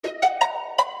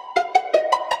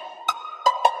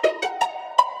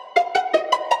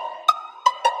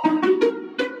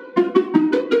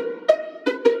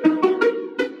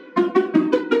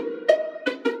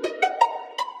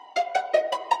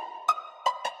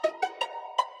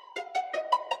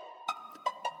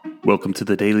Welcome to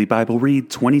the Daily Bible Read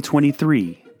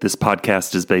 2023. This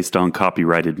podcast is based on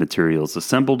copyrighted materials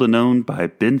assembled and owned by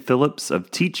Ben Phillips of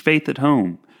Teach Faith at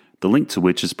Home, the link to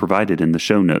which is provided in the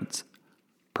show notes.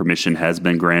 Permission has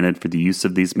been granted for the use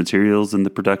of these materials in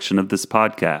the production of this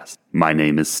podcast. My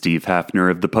name is Steve Hafner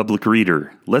of The Public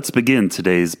Reader. Let's begin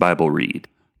today's Bible read.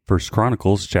 1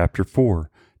 Chronicles chapter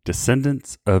 4,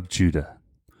 Descendants of Judah.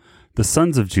 The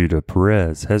sons of Judah,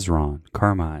 Perez, Hezron,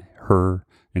 Carmi, Hur,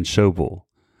 and Shobal.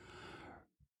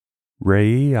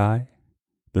 Rei,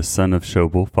 the son of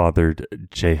Shobal, fathered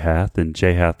Jahath, and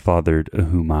Jahath fathered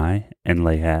Ahumai and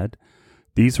Lahad.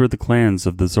 These were the clans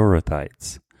of the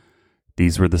Zorathites.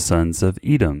 These were the sons of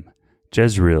Edom,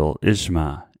 Jezreel,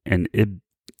 Ishma, and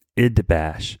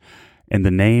Idbash, and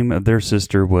the name of their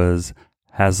sister was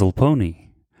Hazelponi.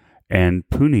 And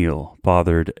Puniel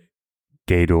fathered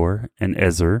Gedor, and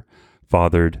Ezer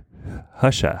fathered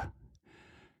Husha.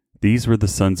 These were the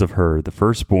sons of Hur, the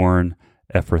firstborn,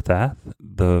 Ephrathath,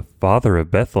 the father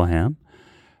of Bethlehem.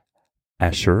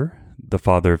 Ashur, the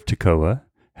father of Tekoa,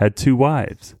 had two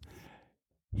wives,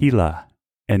 Helah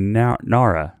and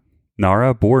Nara.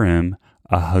 Nara bore him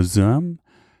Ahazum,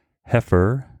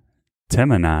 Hefer,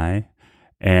 Temani,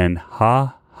 and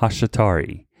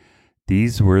Ha-Hashatari.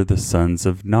 These were the sons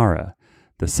of Nara.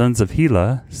 The sons of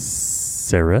Helah,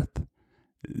 Sereth,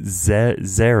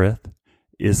 Zereth,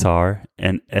 Ishar,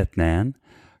 and Ethnan.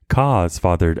 Kaz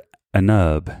fathered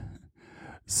Anub,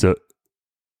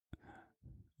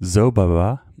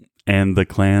 Zobaba, and the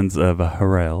clans of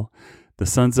Harel. The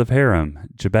sons of Haram,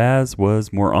 Jabaz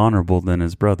was more honorable than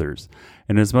his brothers,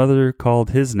 and his mother called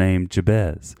his name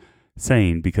Jabez,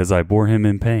 saying, Because I bore him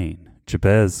in pain.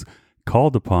 Jabez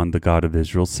called upon the God of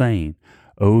Israel, saying,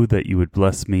 Oh, that you would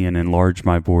bless me and enlarge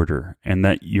my border, and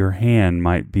that your hand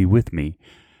might be with me,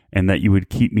 and that you would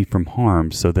keep me from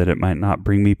harm, so that it might not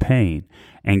bring me pain.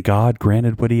 And God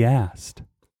granted what he asked.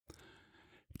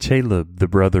 Chaleb, the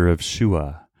brother of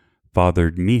Shua,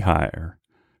 fathered Mihir,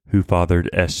 who fathered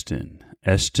Eshton.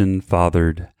 Eshton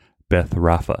fathered Beth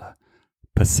Rapha,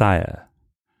 Pasiah,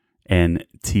 and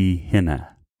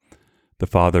Tehinnah, the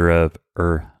father of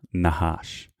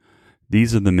Nahash.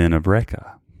 These are the men of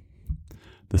Rekah.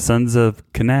 The sons of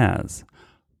Kenaz,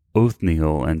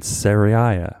 Othniel and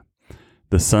Seraiah.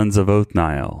 The sons of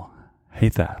Othniel,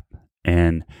 Hathath,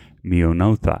 and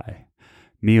Meonothai.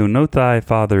 Meonothai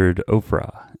fathered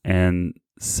Ophrah, and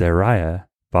Seraiah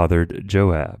fathered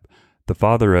Joab, the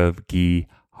father of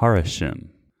Ge-Harashim,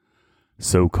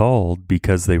 so called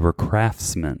because they were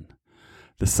craftsmen.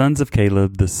 The sons of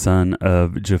Caleb, the son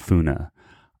of Jephunneh,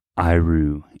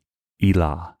 Iru,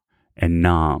 Elah, and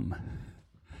Nam.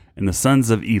 And the sons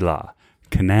of Elah,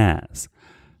 Kenaz.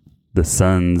 The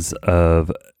sons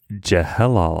of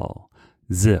Jehalal,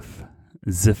 Ziph,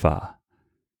 Ziphah,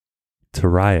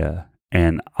 Teriah,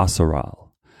 and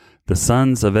Asaral. The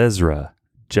sons of Ezra,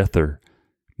 Jether,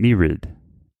 Merid,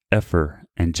 Epher,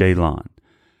 and Jalon.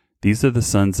 These are the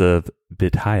sons of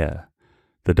Bithiah,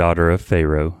 the daughter of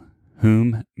Pharaoh,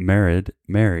 whom Merid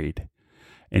married.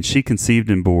 And she conceived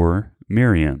and bore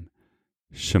Miriam,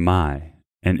 Shammai,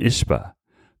 and Ishba,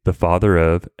 the father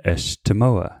of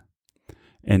Eshtemoa.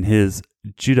 And his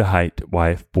Judahite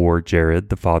wife bore Jared,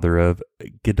 the father of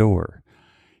Gedor,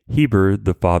 Heber,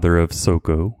 the father of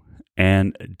Soko,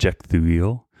 and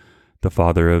Jechthuel, the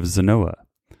father of Zanoah.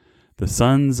 The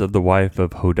sons of the wife of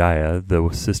Hodiah, the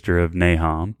sister of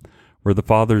Naham, were the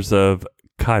fathers of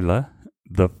Keilah,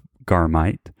 the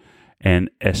Garmite,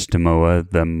 and Eshtemoa,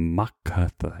 the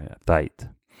Maacathite.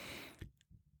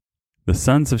 The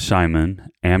sons of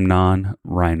Shimon, Amnon,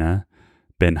 Rina,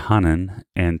 Ben-Hanan,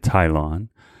 and Tilon.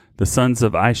 The sons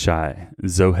of Ishai,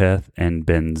 Zoheth and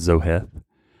Ben-Zoheth.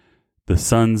 The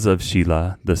sons of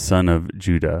Shelah, the son of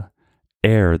Judah,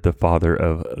 the father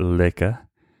of Leka,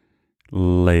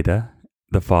 Leda,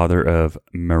 the father of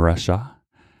Mareshah,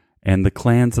 and the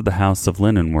clans of the house of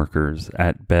linen workers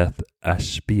at Beth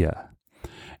Ashbea,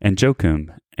 and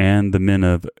Joachim, and the men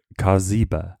of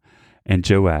Kozeba, and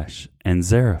Joash, and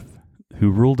Zareph, who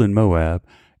ruled in Moab,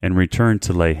 and returned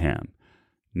to Laham.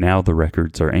 Now the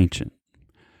records are ancient.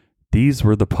 These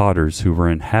were the potters who were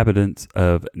inhabitants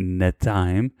of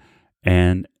Netaim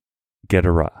and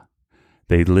Gederah.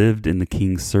 They lived in the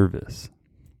king's service.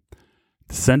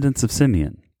 Descendants of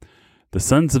Simeon. The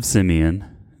sons of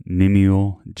Simeon,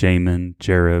 Nemuel, Jamin,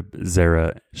 Jereb,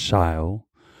 Zerah, Shaul.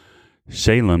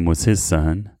 Shalem was his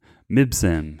son,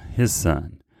 Mibsam his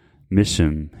son,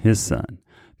 Misham his son.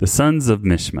 The sons of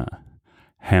Mishma,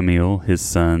 Hamiel his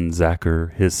son,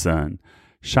 Zachar his son,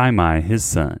 Shimei his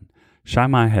son.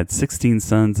 Shimei had 16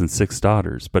 sons and 6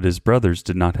 daughters, but his brothers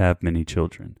did not have many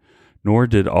children, nor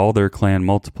did all their clan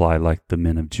multiply like the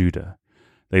men of Judah.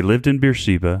 They lived in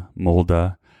Beersheba,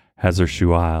 Moldah,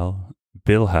 Hazar-Shual,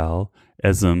 Bilhal,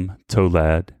 Ezem,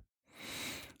 Tolad,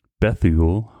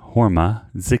 Bethuel, Hormah,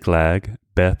 Ziklag,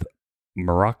 Beth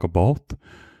Marakaboth,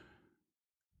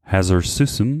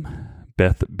 Hazar-Susam,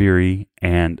 Beth Biri,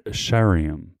 and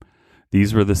Sharaim.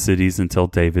 These were the cities until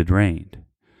David reigned.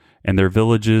 And their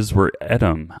villages were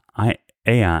Edom,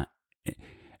 Ain,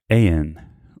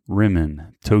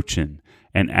 Rimmon, Tochin,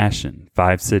 and Ashan,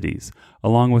 5 cities,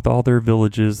 along with all their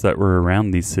villages that were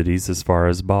around these cities as far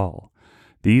as Baal.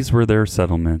 These were their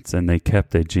settlements, and they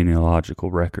kept a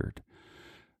genealogical record.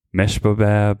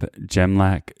 Meshbabab,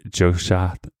 Jemlach,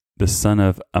 Joshath, the son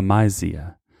of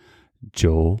Amaziah,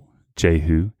 Joel,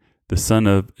 Jehu, the son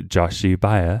of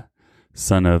Joshibiah,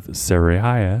 son of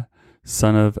Seraiah,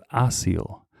 son of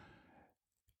Asiel,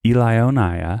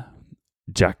 Elioniah,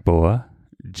 Jakboah,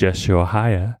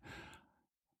 Jeshoiah,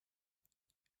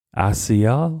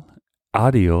 Asiel,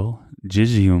 Adiel,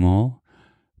 Jijiumel,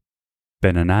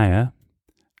 Benaniah,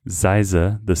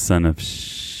 Ziza, the son of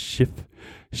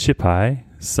Shippai,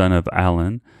 son of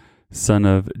Alon, son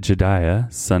of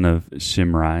Jediah, son of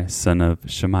Shimri, son of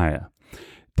Shemaiah.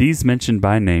 These mentioned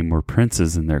by name were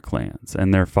princes in their clans,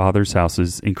 and their fathers'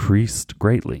 houses increased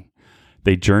greatly.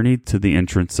 They journeyed to the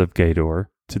entrance of Gedor,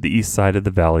 to the east side of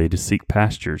the valley, to seek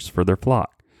pastures for their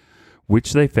flock,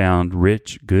 which they found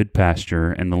rich, good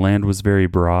pasture, and the land was very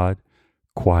broad,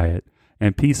 quiet,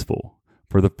 and peaceful,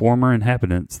 for the former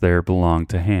inhabitants there belonged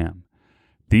to Ham.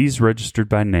 These, registered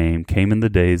by name, came in the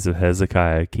days of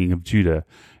Hezekiah, king of Judah,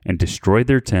 and destroyed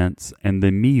their tents and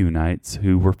the Meunites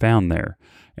who were found there,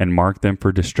 and marked them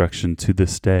for destruction to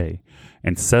this day,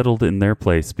 and settled in their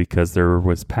place because there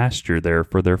was pasture there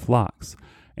for their flocks.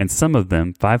 And some of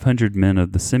them, 500 men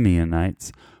of the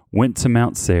Simeonites, went to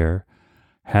Mount Seir,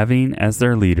 having as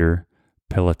their leader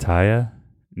Pelatiah,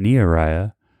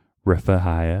 Neariah,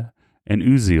 Rephaiah, and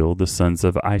Uziel, the sons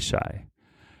of Ishai.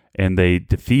 And they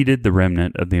defeated the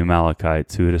remnant of the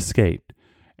Amalekites who had escaped,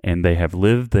 and they have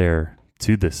lived there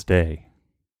to this day.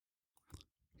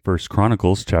 1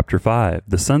 Chronicles chapter 5.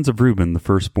 The sons of Reuben, the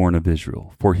firstborn of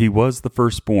Israel. For he was the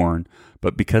firstborn,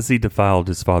 but because he defiled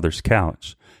his father's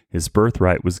couch, his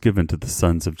birthright was given to the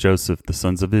sons of Joseph, the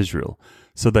sons of Israel,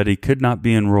 so that he could not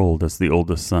be enrolled as the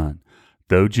oldest son,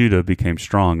 though Judah became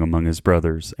strong among his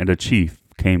brothers, and a chief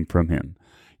came from him.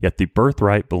 Yet the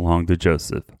birthright belonged to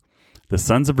Joseph. The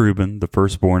sons of Reuben, the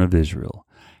firstborn of Israel,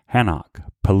 Hanok,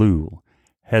 Palul,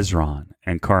 Hezron,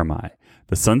 and Carmi.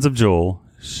 The sons of Joel,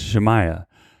 Shemaiah,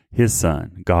 his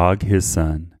son, Gog, his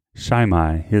son,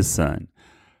 Shimei, his son,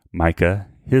 Micah,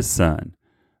 his son,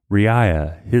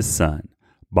 Reiah, his son,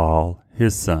 Baal,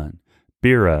 his son,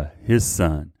 Bera, his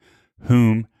son,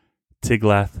 whom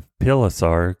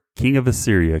Tiglath-Pileser, king of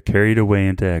Assyria, carried away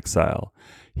into exile.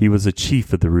 He was a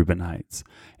chief of the Reubenites,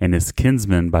 and his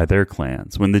kinsmen by their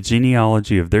clans, when the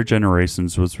genealogy of their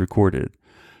generations was recorded.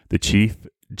 The chief,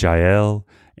 Jael,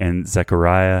 and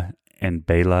Zechariah, and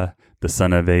Bela, the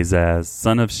son of Azaz,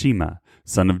 son of Shema,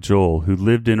 son of Joel, who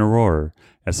lived in Auror,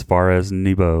 as far as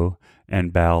Nebo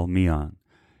and Baal-Meon.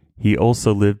 He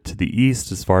also lived to the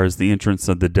east as far as the entrance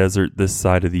of the desert this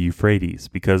side of the Euphrates,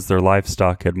 because their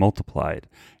livestock had multiplied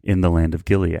in the land of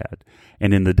Gilead.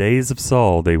 And in the days of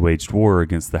Saul they waged war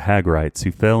against the Hagrites,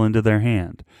 who fell into their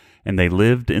hand, and they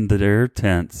lived in their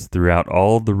tents throughout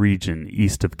all the region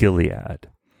east of Gilead.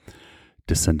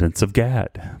 Descendants of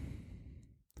Gad.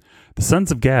 The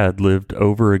sons of Gad lived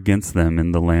over against them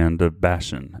in the land of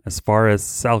Bashan, as far as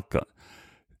Selka,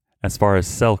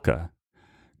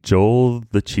 Joel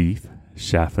the chief,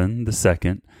 Shaphan the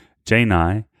second,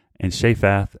 Jani, and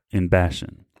Shaphath in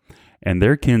Bashan, and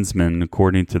their kinsmen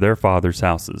according to their fathers'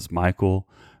 houses, Michael,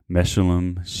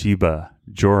 Meshullam, Sheba,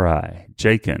 Jorai,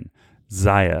 Jachin,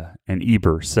 Ziah, and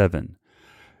Eber, 7.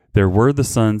 There were the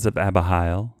sons of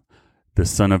Abihail, the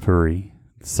son of Huri,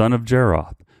 son of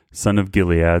Jeroth, son of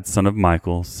Gilead, son of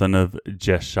Michael, son of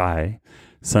Jeshai,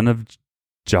 son of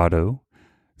Jado,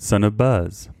 son of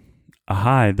Buz.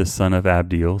 Ahai, the son of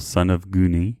Abdiel, son of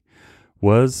Guni,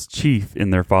 was chief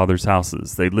in their fathers'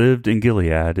 houses. They lived in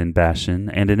Gilead, in Bashan,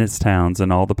 and in its towns,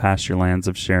 and all the pasture lands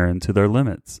of Sharon to their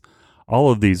limits. All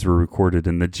of these were recorded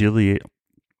in the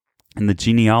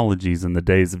genealogies in the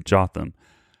days of Jotham,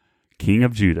 king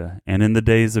of Judah, and in the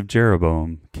days of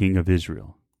Jeroboam, king of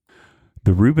Israel.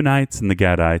 The Reubenites and the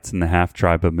Gadites and the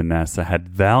half-tribe of Manasseh had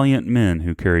valiant men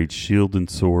who carried shield and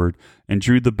sword and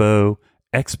drew the bow,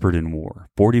 expert in war,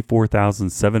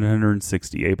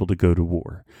 44,760 able to go to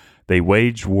war. They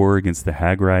waged war against the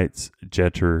Hagrites,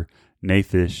 Jeter,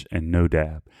 Naphish, and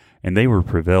Nodab, and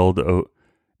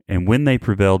when they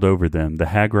prevailed over them, the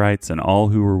Hagrites and all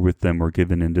who were with them were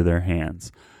given into their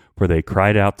hands. for they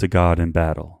cried out to God in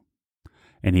battle.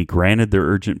 And he granted their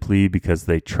urgent plea because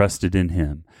they trusted in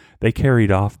him. They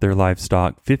carried off their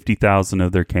livestock, 50,000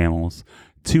 of their camels,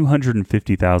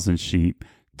 250,000 sheep,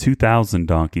 2,000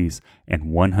 donkeys,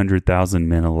 and 100,000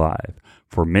 men alive.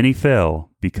 For many fell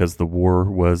because the war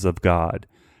was of God,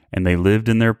 and they lived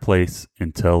in their place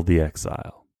until the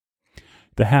exile.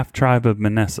 The half-tribe of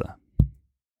Manasseh.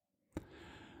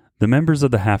 The members of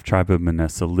the half-tribe of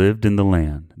Manasseh lived in the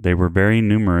land. They were very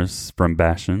numerous from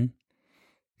Bashan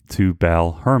to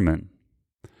Baal Hermon,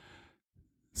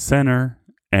 Senir,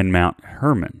 and Mount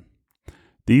Hermon.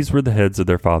 These were the heads of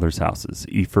their fathers' houses: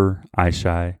 Epher,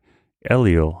 Ishai,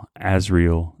 Eliel,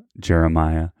 Azriel,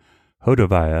 Jeremiah,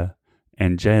 Hodaviah,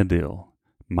 and Jadiel,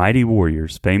 mighty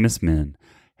warriors, famous men,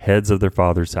 heads of their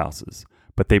fathers' houses.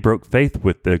 But they broke faith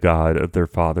with the God of their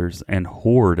fathers and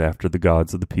whored after the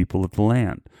gods of the people of the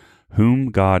land,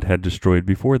 whom God had destroyed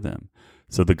before them.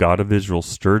 So the God of Israel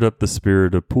stirred up the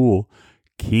spirit of Pul,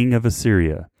 king of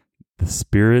Assyria, the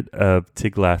spirit of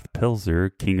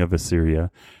Tiglath-Pileser, king of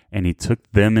Assyria, and he took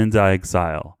them into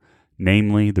exile,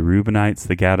 namely the Reubenites,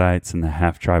 the Gadites, and the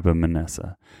half-tribe of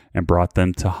Manasseh, and brought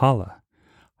them to Hala,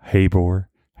 Habor,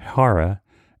 Hara,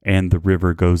 and the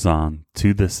river goes on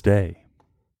to this day.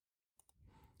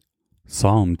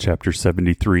 Psalm chapter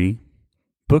 73,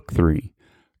 Book 3,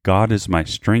 God is my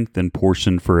strength and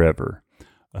portion forever,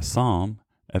 a psalm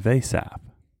of Asaph.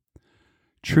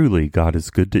 Truly God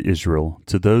is good to Israel,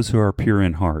 to those who are pure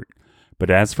in heart. But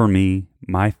as for me,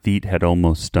 my feet had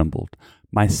almost stumbled,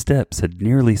 my steps had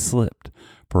nearly slipped,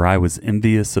 for I was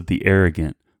envious of the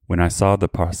arrogant when I saw the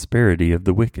prosperity of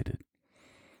the wicked.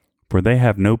 For they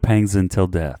have no pangs until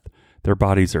death, their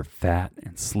bodies are fat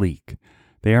and sleek.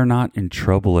 They are not in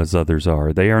trouble as others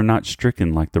are, they are not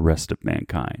stricken like the rest of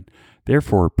mankind.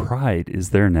 Therefore pride is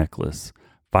their necklace,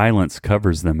 violence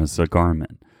covers them as a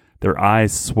garment. Their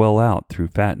eyes swell out through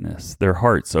fatness, their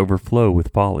hearts overflow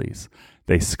with follies.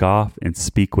 They scoff and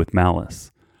speak with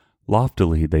malice.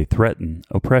 Loftily they threaten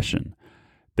oppression.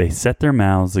 They set their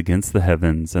mouths against the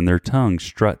heavens, and their tongue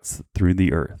struts through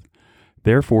the earth.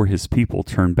 Therefore his people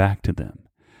turn back to them,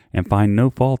 and find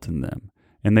no fault in them.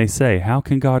 And they say, how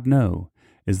can God know?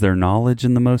 Is there knowledge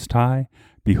in the Most High?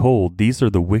 Behold, these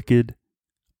are the wicked,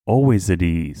 always at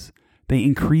ease. They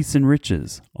increase in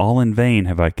riches. All in vain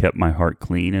have I kept my heart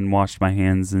clean and washed my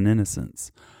hands in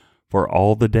innocence. For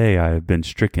all the day I have been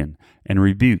stricken and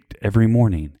rebuked every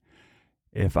morning.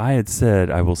 If I had said,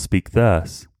 I will speak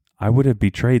thus, I would have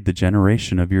betrayed the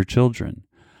generation of your children.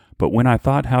 But when I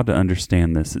thought how to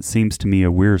understand this, it seems to me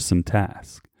a wearisome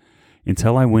task.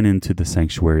 Until I went into the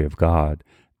sanctuary of God,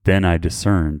 then I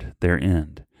discerned their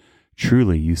end.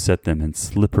 Truly you set them in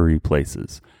slippery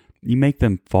places. You make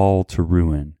them fall to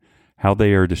ruin. How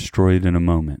they are destroyed in a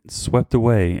moment, swept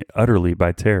away utterly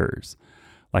by terrors,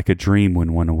 like a dream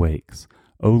when one awakes.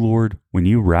 O Lord, when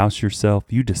you rouse yourself,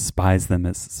 you despise them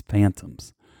as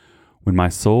phantoms. When my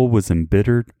soul was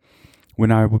embittered,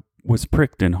 when I was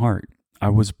pricked in heart, I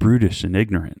was brutish and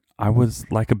ignorant. I was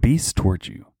like a beast toward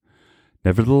you.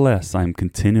 Nevertheless, I am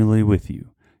continually with you.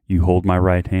 You hold my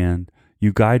right hand.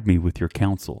 You guide me with your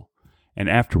counsel, and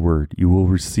afterward you will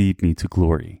receive me to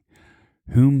glory.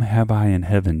 Whom have I in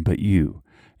heaven but you?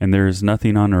 And there is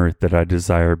nothing on earth that I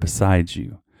desire besides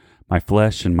you. My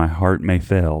flesh and my heart may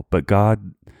fail, but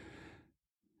God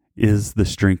is the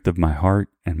strength of my heart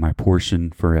and my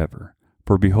portion forever.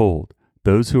 For behold,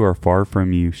 those who are far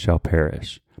from you shall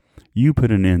perish. You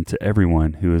put an end to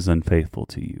everyone who is unfaithful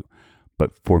to you.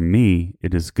 But for me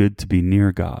it is good to be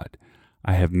near God.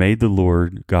 I have made the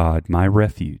Lord God my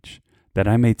refuge, that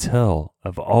I may tell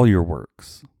of all your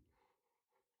works.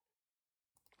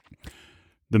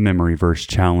 The memory verse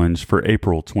challenge for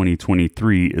April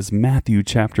 2023 is Matthew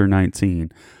chapter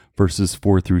 19, verses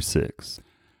 4 through 6.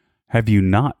 Have you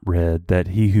not read that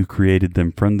he who created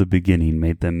them from the beginning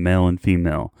made them male and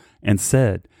female, and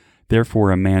said, therefore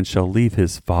a man shall leave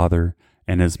his father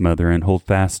and his mother and hold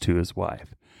fast to his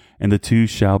wife, and the two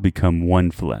shall become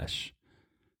one flesh.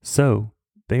 So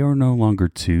they are no longer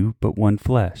two, but one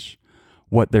flesh.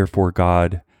 What therefore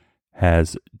God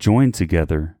has joined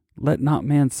together, let not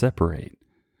man separate.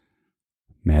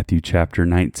 Matthew chapter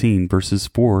 19, verses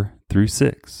 4 through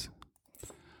 6.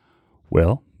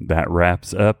 Well, that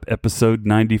wraps up episode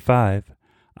 95.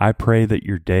 I pray that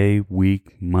your day,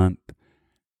 week, month,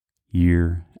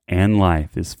 year, and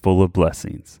life is full of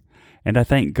blessings. And I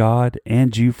thank God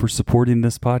and you for supporting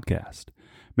this podcast.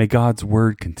 May God's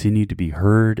word continue to be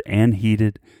heard and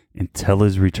heeded until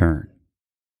his return.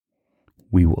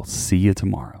 We will see you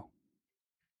tomorrow.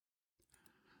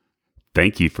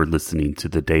 Thank you for listening to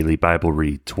the Daily Bible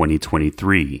Read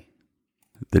 2023.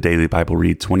 The Daily Bible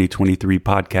Read 2023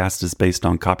 podcast is based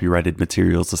on copyrighted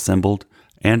materials assembled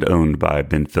and owned by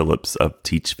Ben Phillips of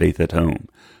Teach Faith at Home,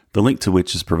 the link to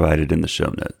which is provided in the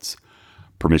show notes.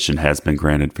 Permission has been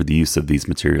granted for the use of these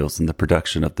materials in the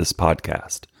production of this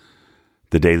podcast.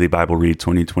 The Daily Bible Read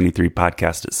 2023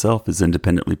 podcast itself is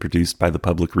independently produced by the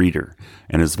Public Reader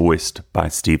and is voiced by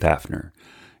Steve Hafner.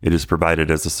 It is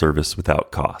provided as a service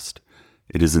without cost.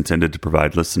 It is intended to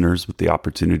provide listeners with the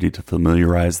opportunity to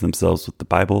familiarize themselves with the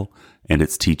Bible and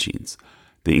its teachings.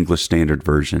 The English Standard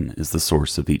Version is the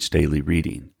source of each daily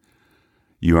reading.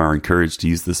 You are encouraged to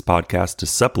use this podcast to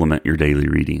supplement your daily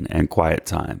reading and quiet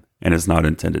time, and is not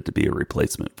intended to be a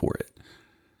replacement for it.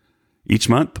 Each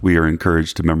month, we are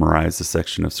encouraged to memorize a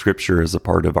section of Scripture as a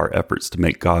part of our efforts to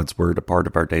make God's Word a part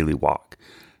of our daily walk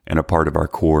and a part of our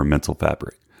core mental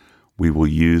fabric. We will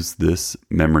use this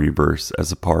memory verse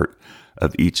as a part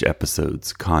of each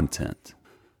episode's content.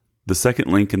 The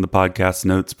second link in the podcast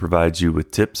notes provides you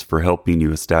with tips for helping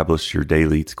you establish your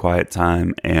daily quiet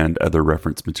time and other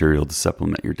reference material to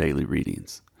supplement your daily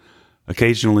readings.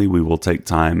 Occasionally, we will take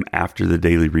time after the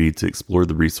daily read to explore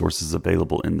the resources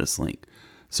available in this link,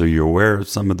 so you're aware of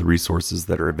some of the resources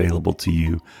that are available to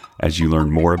you as you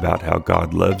learn more about how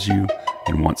God loves you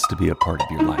and wants to be a part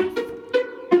of your life.